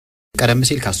ቀደም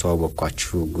ሲል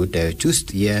ካስተዋወቅኳችሁ ጉዳዮች ውስጥ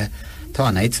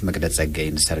የተዋናይት መቅደስ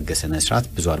ጸጋዬን ሰርግ ስነ ስርዓት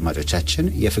ብዙ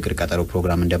አድማጮቻችን የፍቅር ቀጠሮ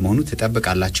ፕሮግራም እንደመሆኑ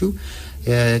ተጠብቃላችሁ።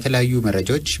 የተለያዩ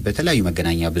መረጃዎች በተለያዩ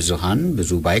መገናኛ ብዙሃን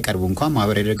ብዙ ባይቀርቡ እንኳን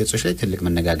ማህበራዊ ድረገጾች ላይ ትልቅ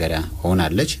መነጋገሪያ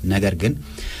ሆናለች። ነገር ግን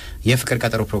የፍቅር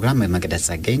ቀጠሮ ፕሮግራም መቅደስ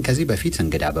ጸጋዬን ከዚህ በፊት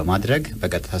እንግዳ በማድረግ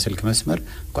በቀጥታ ስልክ መስመር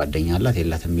ጓደኛ አላት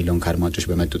የላትም የሚለውን ከአድማጮች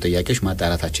በመጡ ጥያቄዎች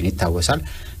ማጣራታችን ይታወሳል።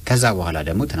 ከዛ በኋላ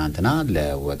ደግሞ ትናንትና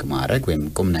ለወግ ማዕረግ ወይም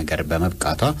ቁም ነገር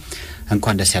በመብቃቷ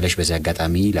እንኳን ደስ ያለሽ በዚህ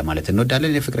አጋጣሚ ለማለት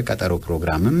እንወዳለን። የፍቅር ቀጠሮ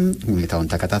ፕሮግራምም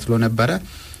ሁኔታውን ተከታትሎ ነበረ።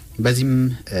 በዚህም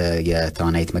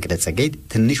የተዋናይት መቅደስ ጸጋዬ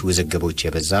ትንሽ ውዝግቦች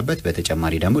የበዛበት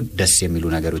በተጨማሪ ደግሞ ደስ የሚሉ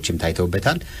ነገሮችም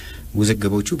ታይተውበታል።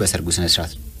 ውዝግቦቹ በሰርጉ ስነ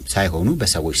ስርዓት ሳይሆኑ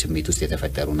በሰዎች ስሜት ውስጥ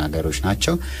የተፈጠሩ ነገሮች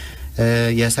ናቸው።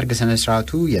 የሰርግ ስነ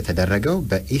ስርዓቱ የተደረገው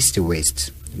በኢስት ዌስት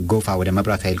ጎፋ ወደ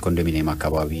መብራት ኃይል ኮንዶሚኒየም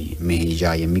አካባቢ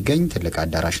መሄጃ የሚገኝ ትልቅ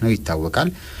አዳራሽ ነው ይታወቃል።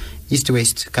 ኢስት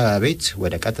ዌስት ከቤት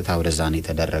ወደ ቀጥታ ወደዛ ነው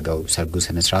የተደረገው ሰርጉ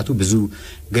ስነ ስርዓቱ ብዙ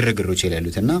ግርግሮች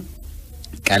የሌሉትና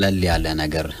ቀለል ያለ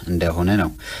ነገር እንደሆነ ነው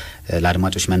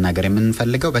ለአድማጮች መናገር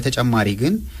የምንፈልገው። በተጨማሪ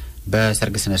ግን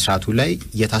በሰርግ ስነ ስርዓቱ ላይ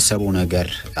የታሰበው ነገር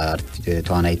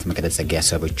ተዋናይት መቅደስ ጸጋዬ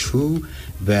ያሰበችው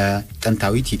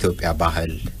በጥንታዊት ኢትዮጵያ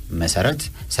ባህል መሰረት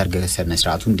ሰርግ ስነ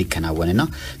ስርዓቱ እንዲከናወንና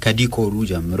ከዲኮሩ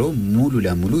ጀምሮ ሙሉ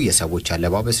ለሙሉ የሰዎች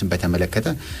አለባበስን በተመለከተ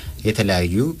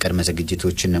የተለያዩ ቅድመ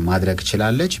ዝግጅቶችን ማድረግ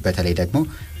ችላለች። በተለይ ደግሞ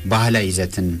ባህላዊ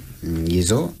ይዘትን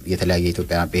ይዞ የተለያዩ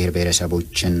የኢትዮጵያ ብሔር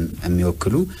ብሔረሰቦችን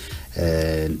የሚወክሉ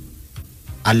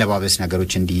አለባበስ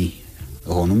ነገሮች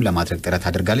ሆኑም ለማድረግ ጥረት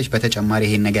አድርጋለች። በተጨማሪ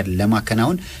ይሄን ነገር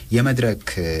ለማከናወን የመድረክ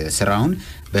ስራውን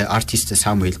በአርቲስት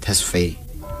ሳሙኤል ተስፋዬ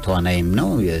ተዋናይም ነው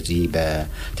የዚህ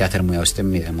በቲያትር ሙያ ውስጥም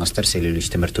ማስተርስ ሌሎች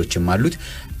ትምህርቶችም አሉት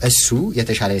እሱ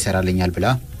የተሻለ ይሰራልኛል ብላ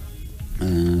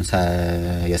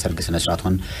የሰርግ ስነ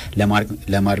ስርዓቱን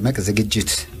ለማድመቅ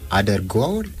ዝግጅት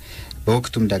አድርጓል።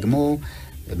 በወቅቱም ደግሞ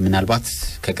ምናልባት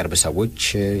ከቅርብ ሰዎች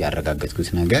ያረጋገጥኩት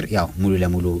ነገር ያው ሙሉ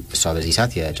ለሙሉ እሷ በዚህ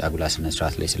ሰዓት የጫጉላ ስነ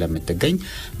ስርዓት ላይ ስለምትገኝ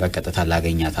በቀጥታ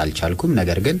ላገኛት አልቻልኩም።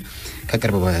 ነገር ግን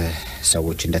ከቅርብ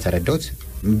ሰዎች እንደተረዳሁት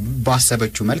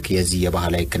ባሰበችው መልክ የዚህ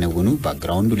የባህላዊ ክንውኑ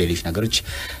ባክግራውንዱ ሌሎች ነገሮች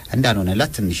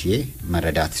እንዳልሆነላት ትንሽዬ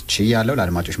መረዳት ችያለሁ።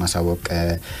 ለአድማጮች ማሳወቅ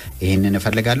ይሄንን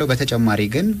እፈልጋለሁ። በተጨማሪ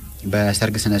ግን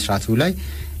በሰርግ ስነ ስርዓቱ ላይ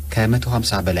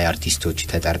ከ150 በላይ አርቲስቶች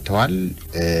ተጠርተዋል።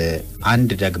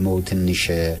 አንድ ደግሞ ትንሽ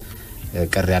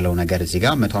ቅር ያለው ነገር እዚህ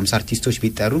ጋር 150 አርቲስቶች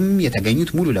ቢጠሩም የተገኙት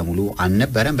ሙሉ ለሙሉ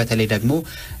አልነበረም። በተለይ ደግሞ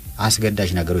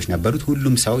አስገዳጅ ነገሮች ነበሩት።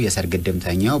 ሁሉም ሰው የሰርግ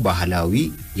ድምተኛው ባህላዊ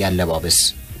ያለባበስ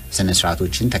ስነ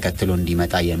ስርዓቶችን ተከትሎ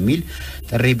እንዲመጣ የሚል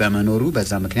ጥሪ በመኖሩ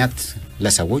በዛ ምክንያት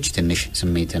ለሰዎች ትንሽ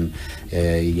ስሜትን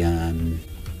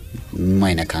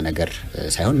የማይነካ ነገር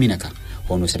ሳይሆን ሚነካ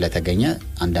ሆኖ ስለተገኘ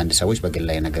አንዳንድ ሰዎች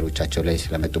በግላዊ ነገሮቻቸው ላይ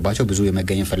ስለመጡባቸው ብዙ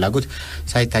የመገኘት ፍላጎት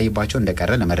ሳይታይባቸው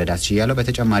እንደቀረ ለመረዳት ችያለሁ።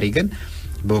 በተጨማሪ ግን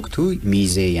በወቅቱ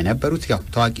ሚዜ የነበሩት ያው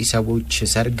ታዋቂ ሰዎች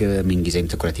ሰርግ ምንጊዜም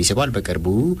ትኩረት ይስባል። በቅርቡ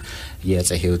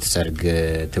የፀህይወት ሰርግ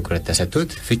ትኩረት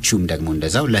ተሰጥቶት ፍቹም ደግሞ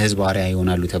እንደዛው ለህዝብ አርአያ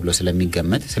ይሆናሉ ተብሎ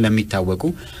ስለሚገመት ስለሚታወቁ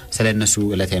ስለነሱ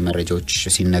ዕለታዊ መረጃዎች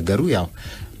ሲነገሩ ያው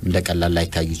እንደቀላል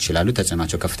ላይታዩ ይችላሉ።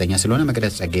 ተጽዕኖቸው ከፍተኛ ስለሆነ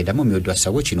መቅደስ ጸጋዬ ደግሞ የሚወዷት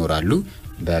ሰዎች ይኖራሉ።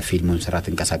 በፊልሙም ስራ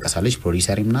ትንቀሳቀሳለች።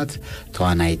 ፕሮዲዩሰርም ናት፣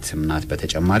 ተዋናይትም ናት።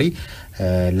 በተጨማሪ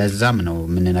ለዛም ነው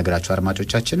የምንነግራቸው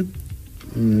አድማጮቻችን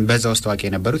በዛ ውስጥ ታዋቂ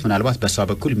የነበሩት ምናልባት በሷ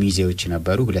በኩል ሚዜዎች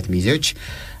ነበሩ። ሁለት ሚዜዎች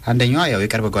አንደኛዋ ያው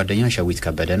የቅርብ ጓደኛ ሸዊት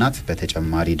ከበደ ናት።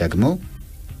 በተጨማሪ ደግሞ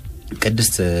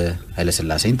ቅድስት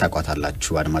ኃይለሥላሴን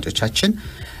ታቋታላችሁ አድማጮቻችን።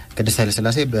 ቅድስት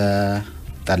ኃይለሥላሴ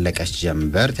በጠለቀች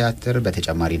ጀንበር ቲያትር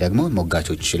በተጨማሪ ደግሞ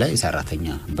ሞጋቾች ላይ ሰራተኛ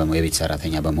የቤት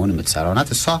ሰራተኛ በመሆን የምትሰራው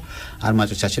ናት። እሷ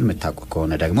አድማጮቻችን የምታውቁ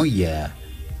ከሆነ ደግሞ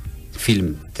ፊልም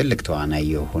ትልቅ ተዋናይ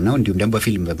የሆነው እንዲሁም ደግሞ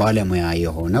በፊልም ባለሙያ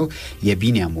የሆነው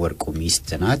የቢኒያም ወርቁ ሚስት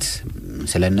ናት።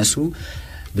 ስለነሱ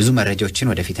ብዙ መረጃዎችን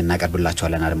ወደፊት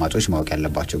እናቀርብላችኋለን። አድማጮች ማወቅ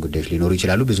ያለባቸው ጉዳዮች ሊኖሩ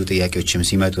ይችላሉ። ብዙ ጥያቄዎችም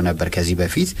ሲመጡ ነበር ከዚህ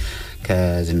በፊት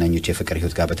ከዝነኞች የፍቅር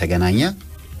ህይወት ጋር በተገናኘ።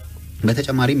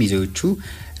 በተጨማሪ ሚዜዎቹ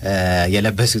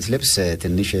የለበሱት ልብስ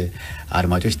ትንሽ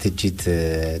አድማጮች ትችት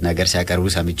ነገር ሲያቀርቡ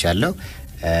ሰምቻለሁ።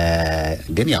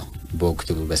 ግን ያው በወቅቱ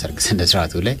በሰርግ ስነ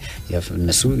ስርዓቱ ላይ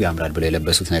እነሱ ያምራል ብለው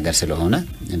የለበሱት ነገር ስለሆነ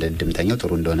ድምተኛው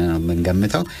ጥሩ እንደሆነ ነው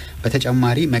የምንገምተው።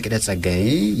 በተጨማሪ መቅደስ ጸጋዬ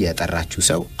የጠራችው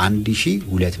ሰው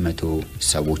 1200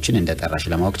 ሰዎችን እንደጠራች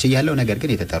ለማወቅ ችያለሁ። ነገር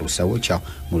ግን የተጠሩት ሰዎች ያው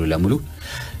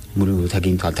ሙሉ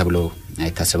ተገኝቷል ተብሎ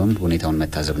አይታሰብም። ሁኔታውን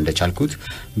መታዘብ እንደቻልኩት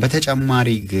በተጨማሪ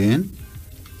ግን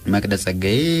መቅደስ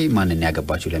ጸጋዬ ማንን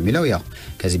ያገባችው ለሚለው ያው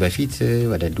ከዚህ በፊት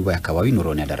ወደ ዱባይ አካባቢ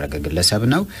ኑሮን ያደረገ ግለሰብ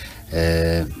ነው።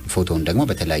 ፎቶውን ደግሞ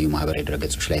በተለያዩ ማህበራዊ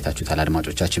ድረገጾች ላይ ታችሁታል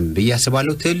አድማጮቻችን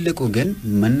ብያስባለሁ። ትልቁ ግን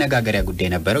መነጋገሪያ ጉዳይ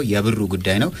ነበረው የብሩ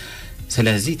ጉዳይ ነው።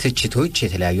 ስለዚህ ትችቶች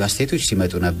የተለያዩ አስተያየቶች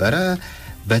ሲመጡ ነበረ።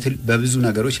 በብዙ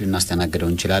ነገሮች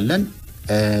ልናስተናግደው እንችላለን።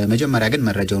 መጀመሪያ ግን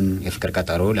መረጃውን የፍቅር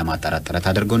ቀጠሮ ለማጣራት ጥረት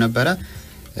አድርጎ ነበር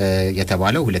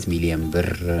የተባለው 2 ሚሊዮን ብር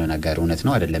ነገር እውነት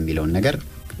ነው አይደለም የሚለውን ነገር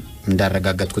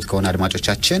እንዳረጋጋጥኩት ከሆነ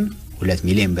አድማጮቻችን 2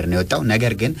 ሚሊዮን ብር ነው የወጣው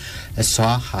ነገር ግን እሷ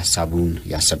ሐሳቡን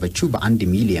ያሰበችው በ1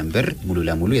 ሚሊዮን ብር ሙሉ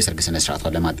ለሙሉ የሰርግ ስነ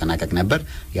ስርዓቷን ለማጠናቀቅ ነበር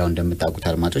ያው እንደምታውቁት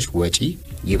አድማጮች ወጪ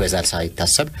ይበዛል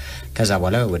ሳይታሰብ ከዛ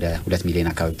በኋላ ወደ 2 ሚሊዮን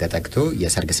አካባቢ ተጠቅቶ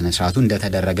የሰርግ ስነ ስርዓቱ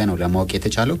እንደተደረገ ነው ለማወቅ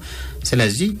የተቻለው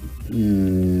ስለዚህ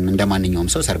እንደማንኛውም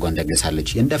ሰው ሰርጓን ደግሳለች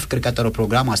እንደ ፍቅር ቀጠሮ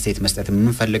ፕሮግራም አስተያየት መስጠት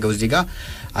የምንፈልገው እዚህ ጋር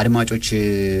አድማጮች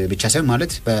ብቻ ሳይሆን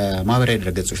ማለት በማህበራዊ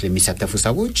ድረገጾች ላይ የሚሳተፉ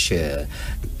ሰዎች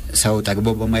ሰው ጠግቦ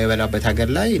በማይበላበት ሀገር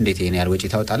ላይ እንዴት ይሄን ያህል ወጪ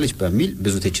ታወጣለች በሚል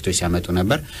ብዙ ትችቶች ሲያመጡ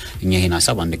ነበር እኛ ይሄን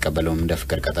ሐሳብ አንቀበለውም እንደ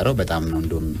ፍቅር ቀጠሮ በጣም ነው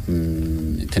እንደም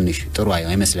ትንሽ ጥሩ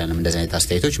አይመስለንም እንደዚህ አይነት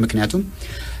አስተያየቶች ምክንያቱም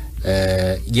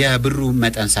የብሩ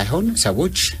መጠን ሳይሆን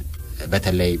ሰዎች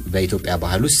በተለይ በኢትዮጵያ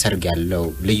ባህል ውስጥ ሰርግ ያለው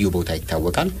ልዩ ቦታ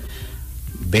ይታወቃል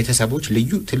ቤተሰቦች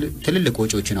ልዩ ትልልቅ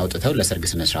ወጪዎችን አውጥተው ለሰርግ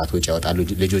ስነ ስርዓት ወጪ ያወጣሉ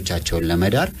ልጆቻቸውን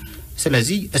ለመዳር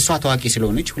ስለዚህ እሷ ታዋቂ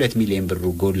ስለሆነች 2 ሚሊዮን ብሩ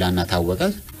ጎላና ታወቀ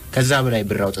ከዛ በላይ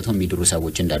ብር አውጥተው የሚድሩ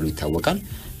ሰዎች እንዳሉ ይታወቃል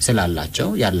ስላላቸው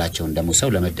ያላቸውን ደሞ ሰው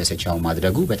ለመደሰቻው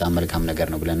ማድረጉ በጣም መልካም ነገር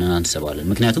ነው ብለን እናስባለን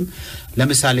ምክንያቱም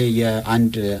ለምሳሌ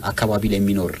የአንድ አካባቢ ላይ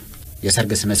የሚኖር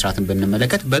የሰርግ ስነ ስርዓትን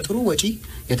ብንመለከት በጥሩ ወጪ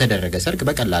የተደረገ ሰርግ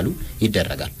በቀላሉ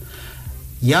ይደረጋል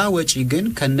ያ ወጪ ግን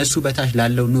ከነሱ በታች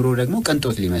ላለው ኑሮ ደግሞ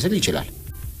ቅንጦት ሊመስል ይችላል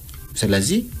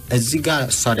ስለዚህ እዚህ ጋር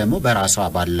እሷ ደግሞ በራሷ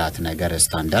ባላት ነገር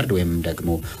ስታንዳርድ ወይም ደግሞ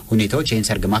ሁኔታዎች ይሄን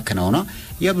ሰርግ ማከናወኗ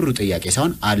የብሩ ጥያቄ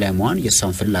ሳይሆን ዓለሟን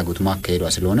የሷን ፍላጎት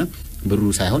ማካሄዷ ስለሆነ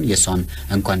ብሩ ሳይሆን የሷን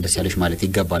እንኳን ደስ ያለሽ ማለት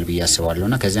ይገባል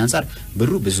በያስባለውና ከዚህ አንፃር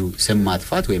ብሩ ብዙ ስም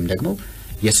ማጥፋት ወይም ደግሞ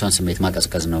የሷን ስሜት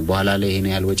ማቀዝቀዝ ነው በኋላ ላይ ይሄን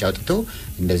ያህል ወጪ አውጥቶ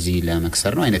እንደዚህ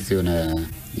ለመክሰር ነው አይነት የሆነ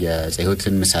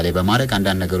የጽዮትን ምሳሌ በማድረግ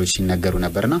አንዳንድ ነገሮች ሲነገሩ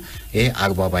ነበርና ይሄ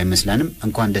አግባብ አይመስልንም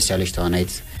እንኳን ደስ ያለሽ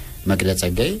ተዋናይት መቅደስ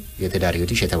ጸጋዬ የትዳር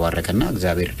ህይወትሽ የተባረከና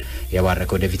እግዚአብሔር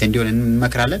የባረከው ወደፊት እንዲሆን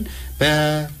እንመክራለን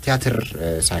በቲያትር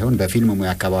ሳይሆን በፊልም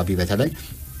ሙያ አካባቢ በተለይ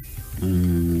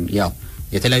ያው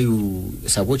የተለያዩ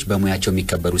ሰዎች በሙያቸው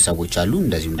የሚከበሩ ሰዎች አሉ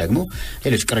እንደዚሁም ደግሞ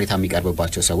ሌሎች ቅሬታ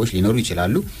የሚቀርብባቸው ሰዎች ሊኖሩ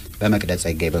ይችላሉ በመቅደስ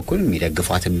ጸጋዬ በኩል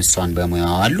የሚደግፏትም እሷን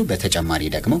በሙያው አሉ በተጨማሪ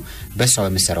ደግሞ በሷ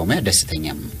በመሰራው ሙያ ደስተኛ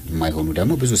የማይሆኑ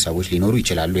ደግሞ ብዙ ሰዎች ሊኖሩ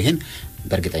ይችላሉ ይሄን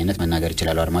በእርግጠኝነት መናገር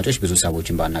ይችላሉ አድማጮች ብዙ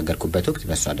ሰዎችን ባናገርኩበት ወቅት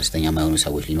በሷ ደስተኛ የማይሆኑ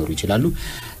ሰዎች ሊኖሩ ይችላሉ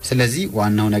ስለዚህ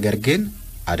ዋናው ነገር ግን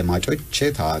አድማጮች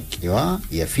ታዋቂዋ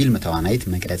የፊልም ተዋናይት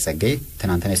መቅደስ ጸጋዬ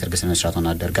ትናንትና የሰርግ ስነ ስርዓቷን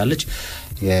አደርጋለች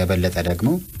የበለጠ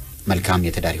ደግሞ መልካም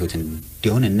የትዳር ህይወት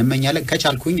እንዲሆን እንመኛለን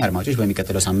ከቻልኩኝ አድማጮች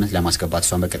በሚቀጥለው ሳምንት ለማስገባት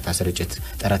እሷን በቀጥታ ስርጭት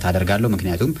ጥረት አደርጋለሁ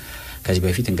ምክንያቱም ከዚህ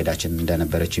በፊት እንግዳችን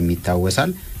እንደነበረች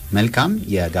የሚታወሳል መልካም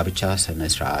የጋብቻ ስነ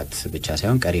ስርዓት ብቻ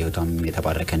ሳይሆን ቀሪ ህይወቷም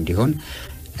የተባረከ እንዲሆን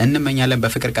እንመኛለን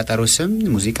በፍቅር ቀጠሮ ስም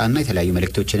ሙዚቃና የተለያዩ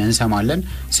መልእክቶችን እንሰማለን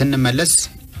ስንመለስ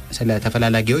ስለ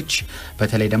ተፈላላጊዎች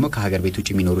በተለይ ደግሞ ከሀገር ቤት ውጭ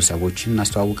የሚኖሩ ሰዎችን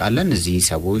እናስተዋውቃለን እዚህ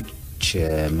ሰዎች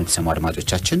የምትሰሙ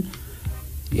አድማጮቻችን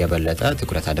የበለጠ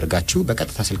ትኩረት አድርጋችሁ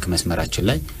በቀጥታ ስልክ መስመራችን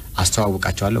ላይ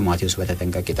አስተዋውቃችኋለሁ ማቴዎስ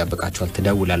በተጠንቀቅ ይጠብቃችኋል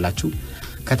ትደውላላችሁ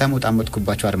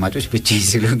ከተሞጣመጥኩባቸው አድማጮች ብቻዬን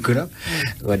ስለሆንኩ ነው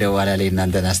ወደ ኋላ ላይ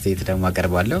እናንተን አስተያየት ደግሞ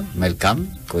አቀርባለሁ መልካም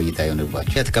ቆይታ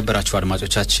ይሁንላችሁ የተከበራችሁ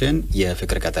አድማጮቻችን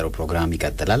የፍቅር ቀጠሮ ፕሮግራም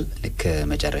ይቀጥላል ልክ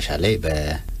መጨረሻ ላይ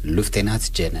በሉፍቴናንት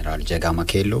ጄኔራል ጀጋማ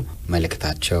ኬሎ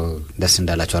መልእክታቸው ደስ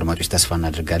እንዳላችሁ አድማጮች ተስፋ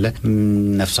እናደርጋለን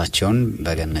ነፍሳቸውን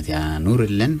በገነት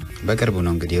ያኑርልን በቅርቡ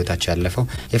ነው እንግዲህ ህይወታቸው ያለፈው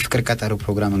የፍቅር ቀጠሮ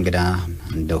ፕሮግራም እንግዳ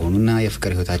እንደሆኑና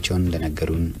የፍቅር ህይወታቸውን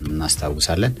እንደነገሩን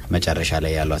እናስታውሳለን መጨረሻ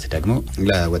ላይ ያሏት ደግሞ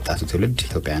ለወጣቱ ትውልድ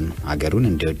ኢትዮጵያን ሀገሩን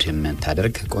እንዲወድ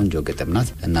የምታደርግ ቆንጆ ግጥም ናት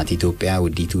እናት ኢትዮጵያ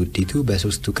ውዲቱ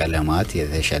በሶስቱ ቀለማት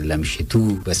የተሸለምሽቱ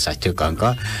በሳቸው ቋንቋ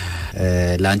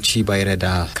ላንቺ ባይረዳ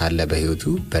ካለ በህይወቱ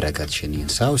በረከትሽን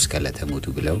ይንሳው እስከለተሞቱ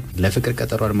ብለው ለፍቅር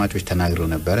ቀጠሮ አድማጮች ተናግረው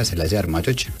ነበር ስለዚህ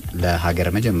አድማጮች ለሀገር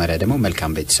መጀመሪያ ደግሞ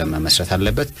መልካም ቤተሰብ መመስረት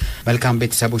አለበት መልካም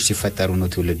ቤተሰቦች ሲፈጠሩ ነው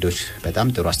ትውልዶች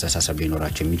በጣም ጥሩ አስተሳሰብ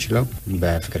ሊኖራቸው የሚችለው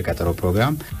በፍቅር ቀጠሮ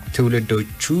ፕሮግራም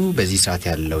ትውልዶቹ በዚህ ሰዓት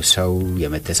ያለው ሰው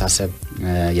የመተሳሰብ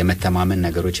የመተማመን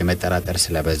ነገሮች የመጠራጠር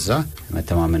ስለበዛ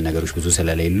መተማመን ነገሮች ብዙ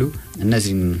ስለሌሉ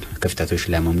እነዚህን ክፍተቶች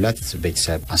ለመሙላት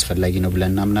ቤተሰብ አስፈላጊ ነው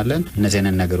ብለን እናምናለን እነዚህን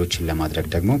ነገሮችን ለማድረግ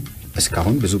ደግሞ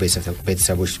እስካሁን ብዙ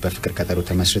ቤተሰቦች በፍቅር ቀጠሮ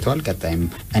ተመስርተዋል ቀጣይም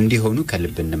እንዲሆኑ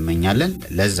ከልብ እንመኛለን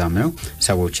ለዛም ነው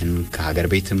ሰዎችን ከሀገር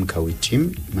ቤትም ከውጪም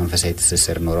መንፈሳዊ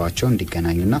ትስስር ኖሯቸው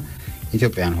እንዲገናኙና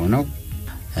ኢትዮጵያን ሆነው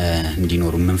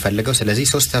እንዲኖሩ የምንፈልገው። ስለዚህ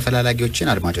ሶስት ተፈላላጊዎችን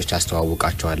አድማጮች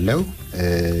አስተዋውቃቸዋለሁ።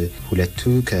 ሁለቱ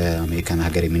ከአሜሪካን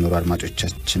ሀገር የሚኖሩ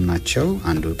አድማጮቻችን ናቸው።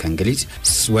 አንዱ ከእንግሊዝ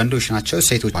ወንዶች ናቸው።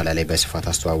 ሴቶች ኋላ ላይ በስፋት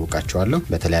አስተዋውቃቸዋለሁ።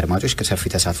 በተለይ አድማጮች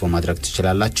ከሰፊ ተሳትፎ ማድረግ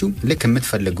ትችላላችሁ። ልክ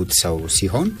የምትፈልጉት ሰው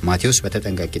ሲሆን ማቴዎስ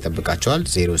በተጠንቀቅ ይጠብቃቸዋል።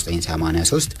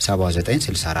 0983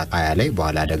 7964 20 ላይ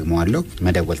በኋላ ደግሞ አለው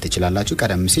መደወል ትችላላችሁ።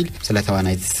 ቀደም ሲል ስለ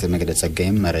ተዋናይት መቅደስ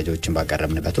ጸጋዬም መረጃዎችን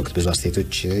ባቀረብንበት ወቅት ብዙ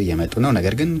አስተያየቶች የመጡ ነው።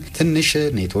 ነገር ግን ትንሽ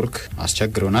ኔትወርክ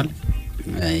አስቸግሮናል።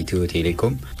 ኢትዮ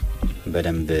ቴሌኮም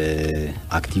በደንብ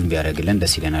አክቲቭ ቢያደርግልን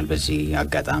ደስ ይለናል። በዚህ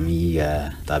አጋጣሚ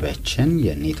የጣቢያችን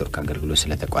የኔትወርክ አገልግሎት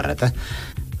ስለተቋረጠ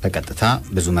በቀጥታ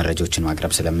ብዙ መረጃዎችን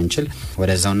ማቅረብ ስለምንችል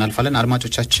ወደዛው እናልፋለን።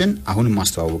 አድማጮቻችን አሁንም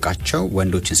ማስተዋወቃቸው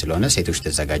ወንዶችን ስለሆነ ሴቶች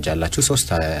ተዘጋጃላችሁ። ሶስት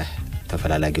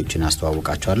ተፈላላጊዎችን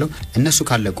አስተዋውቃቸዋለሁ። እነሱ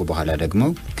ካለቁ በኋላ ደግሞ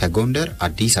ከጎንደር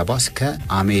አዲስ አበባ እስከ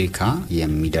አሜሪካ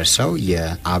የሚደርሰው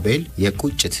የአቤል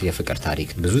የቁጭት የፍቅር ታሪክ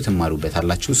ብዙ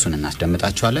ትማሩበታላችሁ። እሱን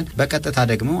እናስደምጣችኋለን። በቀጥታ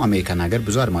ደግሞ አሜሪካን ሀገር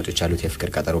ብዙ አድማጮች ያሉት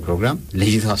የፍቅር ቀጠሮ ፕሮግራም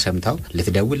ልጅቷ ሰምታው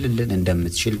ልትደውልልን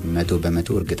እንደምትችል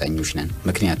 100% እርግጠኞች ነን።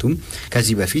 ምክንያቱም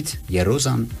ከዚህ በፊት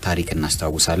የሮዛን ታሪክ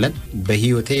እናስታውሳለን።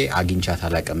 በህይወቴ አግኝቻት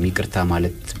አላውቅም፣ ይቅርታ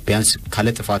ማለት ቢያንስ ካለ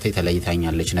ጥፋቴ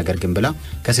ተለይታኛለች፣ ነገር ግን ብላ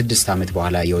ከ6 ዓመት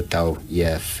በኋላ የወጣው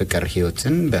የፍቅር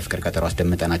ህይወትን በፍቅር ቀጠሮ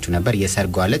አስደምጠናችሁ ነበር።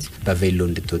 የሰርጓ ዕለት በቬሎ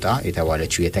እንድትወጣ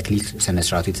የተባለችው የተክሊል ስነ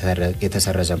ስርዓቱ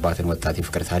የተሰረዘባትን ወጣት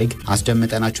የፍቅር ታሪክ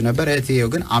አስደምጠናችሁ ነበር።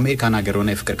 እህቴው ግን አሜሪካን ሀገር ሆነ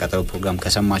የፍቅር ቀጠሮ ፕሮግራም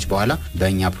ከሰማች በኋላ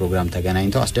በእኛ ፕሮግራም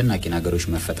ተገናኝተው አስደናቂ ነገሮች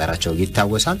መፈጠራቸው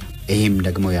ይታወሳል። ይህም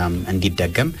ደግሞ ያም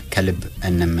እንዲደገም ከልብ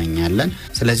እንመኛለን።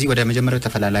 ስለዚህ ወደ መጀመሪያው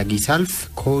ተፈላላጊ ሳልፍ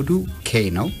ኮዱ ኬ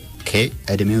ነው። ኬ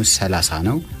እድሜው 30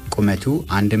 ነው። ቁመቱ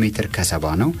 1 ሜትር ከ70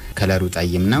 ነው። ከለሩ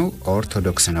ጠይም ነው።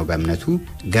 ኦርቶዶክስ ነው በእምነቱ።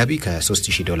 ገቢ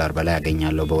 $3000 በላይ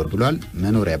ያገኛለሁ በወር ብሏል።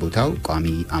 መኖሪያ ቦታው ቋሚ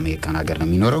አሜሪካን ሀገር ነው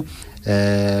የሚኖረው።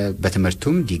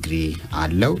 በትምህርቱም ዲግሪ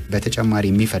አለው። በተጨማሪ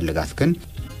የሚፈልጋት ግን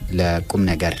ለቁም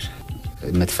ነገር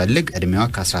የምትፈልግ እድሜዋ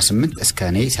ከ18 እስከ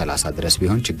 30 ድረስ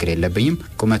ቢሆን ችግር የለብኝም።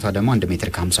 ቁመቷ ደግሞ 1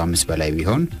 ሜትር ከ55 በላይ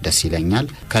ቢሆን ደስ ይለኛል።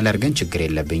 ከለር ግን ችግር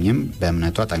የለብኝም።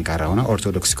 በእምነቷ ጠንካራ ሆና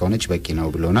ኦርቶዶክስ ከሆነች በቂ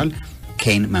ነው ብሎናል።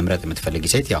 ኬን መምረጥ የምትፈልጊ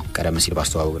ሴት ያው ቀደም ሲል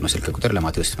ባስተዋወቅነው ስልክ ቁጥር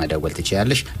ለማቴዎስ መደወል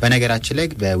ትችያለሽ። በነገራችን ላይ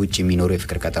በውጭ የሚኖሩ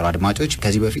የፍቅር ቀጠሮ አድማጮች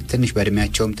ከዚህ በፊት ትንሽ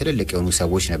በእድሜያቸውም ትልልቅ የሆኑ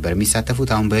ሰዎች ነበር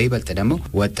የሚሳተፉት። አሁን በይበልጥ ደግሞ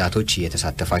ወጣቶች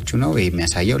እየተሳተፋችሁ ነው። ይህ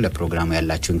የሚያሳየው ለፕሮግራሙ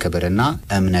ያላችሁን ክብርና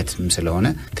እምነትም ስለሆነ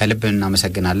ከልብ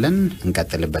እናመሰግናለን።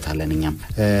 እንቀጥልበታለን እኛም።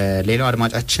 ሌላው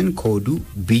አድማጫችን ኮዱ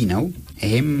ቢ ነው።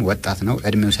 ይሄም ወጣት ነው።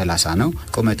 እድሜው 30 ነው።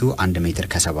 ቁመቱ 1 ሜትር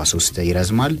ከ73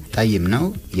 ይረዝማል። ጠይም ነው።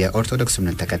 የኦርቶዶክስ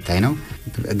እምነት ተከታይ ነው።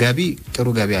 ገቢ ጥሩ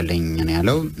ገቢ ያለኝ ነው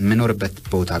ያለው። የምኖርበት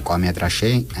ቦታ ቋሚ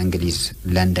አድራሻዬ እንግሊዝ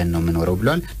ለንደን ነው የምኖረው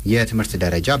ብሏል። የትምህርት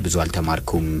ደረጃ ብዙ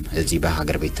አልተማርኩም፣ እዚህ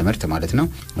በሀገር ቤት ትምህርት ማለት ነው።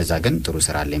 እዛ ግን ጥሩ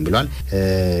ስራ አለኝ ብሏል።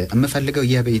 የምፈልገው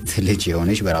የቤት ልጅ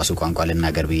የሆነች በራሱ ቋንቋ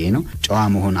ልናገር ብዬ ነው። ጨዋ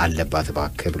መሆን አለባት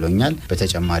እባክህ ብሎኛል።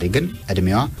 በተጨማሪ ግን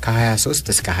እድሜዋ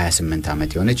ከ23 እስከ 28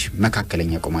 ዓመት የሆነች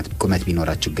መካከለኛ ቁመት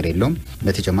ቢኖራት ችግር የለውም።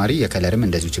 በተጨማሪ የከለርም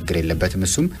እንደዚሁ ችግር የለበትም።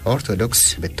 እሱም ኦርቶዶክስ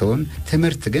ብትሆን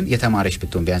ትምህርት ግን የተማረች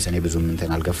ብትሆን ቢያንስ እኔ ብዙ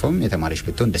እንትን አልገፋውም፣ የተማረች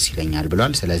ብትሆን ደስ ይለኛል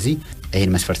ብሏል። ስለዚህ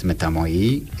ይህን መስፈርት የምታሟይ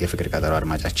የፍቅር ቀጠሮ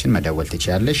አድማጫችን መደወል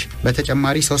ትችላለሽ።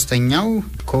 በተጨማሪ ሶስተኛው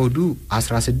ኮዱ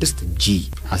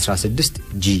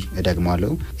 16G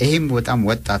እደግማለሁ። ይሄም በጣም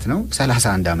ወጣት ነው።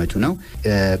 31 ዓመቱ ነው።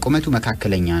 ቁመቱ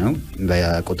መካከለኛ ነው።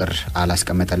 በቁጥር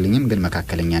አላስቀመጠልኝም ግን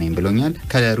መካከለኛ ነኝ ብሎኛል።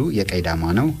 ከለሩ የቀይ ዳማ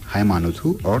ነው። ሃይማኖቱ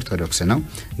ኦርቶዶክስ ነው።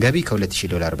 ገቢ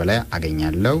 $2000 በላይ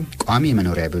አገኛለሁ። ቋሚ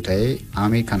መኖሪያ ቦታዬ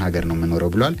አሜሪካን ሀገር ነው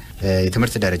የምኖረው ብሏል።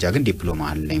 የትምህርት ደረጃ ግን ዲፕሎማ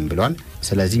አለኝ ብሏል።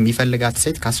 ስለዚህ የሚፈልጋት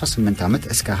ሴት ከ18 ዓመት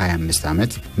እስከ 25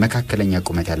 ዓመት መካከለኛ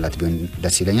ቁመት ያላት ቢሆን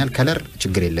ደስ ይለኛል። ከለር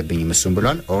ችግር የለብኝም እሱም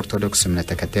ብሏል። ኦርቶዶክስ እምነት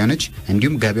ተከታይ ሆነች።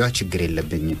 እንዲሁም ገቢዋ ችግር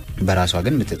የለብኝም፣ በራሷ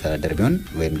ግን የምትተዳደር ቢሆን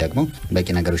ወይም ደግሞ በቂ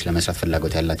ነገሮች ለመስራት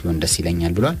ፍላጎት ያላት ቢሆን ደስ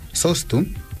ይለኛል ብሏል። ሶስቱም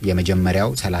የመጀመሪያው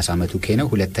 30 ዓመቱ ኬ ነው።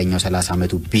 ሁለተኛው 30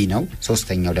 ዓመቱ ቢ ነው።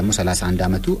 ሶስተኛው ደግሞ 31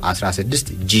 ዓመቱ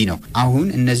 16G ነው። አሁን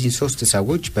እነዚህ ሶስት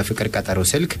ሰዎች በፍቅር ቀጠሮ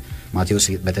ስልክ ማቴዎስ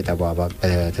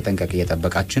በተጠንቀቅ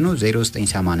እየጠበቃችሁ ነው።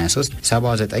 0983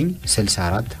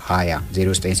 7964 20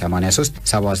 0983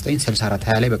 7964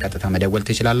 20 ላይ በቀጥታ መደወል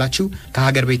ትችላላችሁ።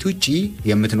 ከሀገር ቤት ውጪ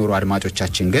የምትኖሩ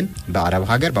አድማጮቻችን ግን በአረብ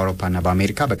ሀገር በአውሮፓና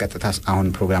በአሜሪካ በቀጥታ አሁን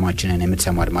ፕሮግራማችንን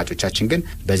የምትሰሙ አድማጮቻችን ግን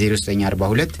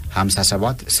በ0942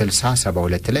 57 60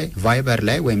 72 ላይ ቫይበር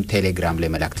ላይ ወይም ቴሌግራም ላይ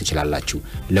መላክ ትችላላችሁ።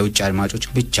 ለውጭ አድማጮች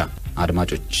ብቻ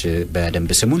አድማጮች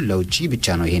በደንብ ስሙን ለውጪ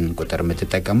ብቻ ነው ይሄን ቁጥር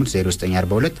የምትጠቀሙት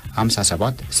 0942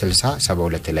 57 60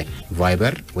 72 ላይ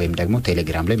ቫይበር ወይም ደግሞ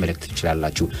ቴሌግራም ላይ መልእክት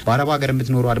ትችላላችሁ በአረብ ሀገር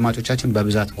የምትኖሩ አድማጮቻችን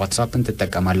በብዛት ዋትስአፕን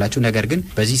ትጠቀማላችሁ ነገር ግን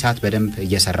በዚህ ሰዓት በደንብ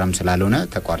እየሰራም ስላልሆነ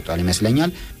ተቋርጧል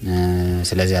ይመስለኛል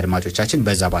ስለዚህ አድማጮቻችን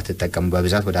በዛ ባትጠቀሙ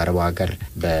በብዛት ወደ አረብ ሀገር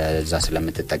በዛ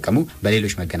ስለምትጠቀሙ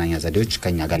በሌሎች መገናኛ ዘዴዎች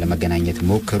ከኛ ጋር ለመገናኘት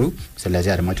ሞክሩ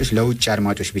ስለዚህ አድማጮች ለውጪ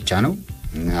አድማጮች ብቻ ነው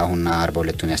አሁን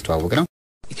 42ቱን ያስተዋውቅ ነው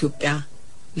ኢትዮጵያ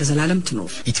ለዘላለም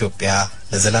ትኖር ኢትዮጵያ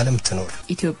ለዘላለም ትኖር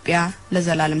ኢትዮጵያ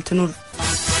ለዘላለም ትኖር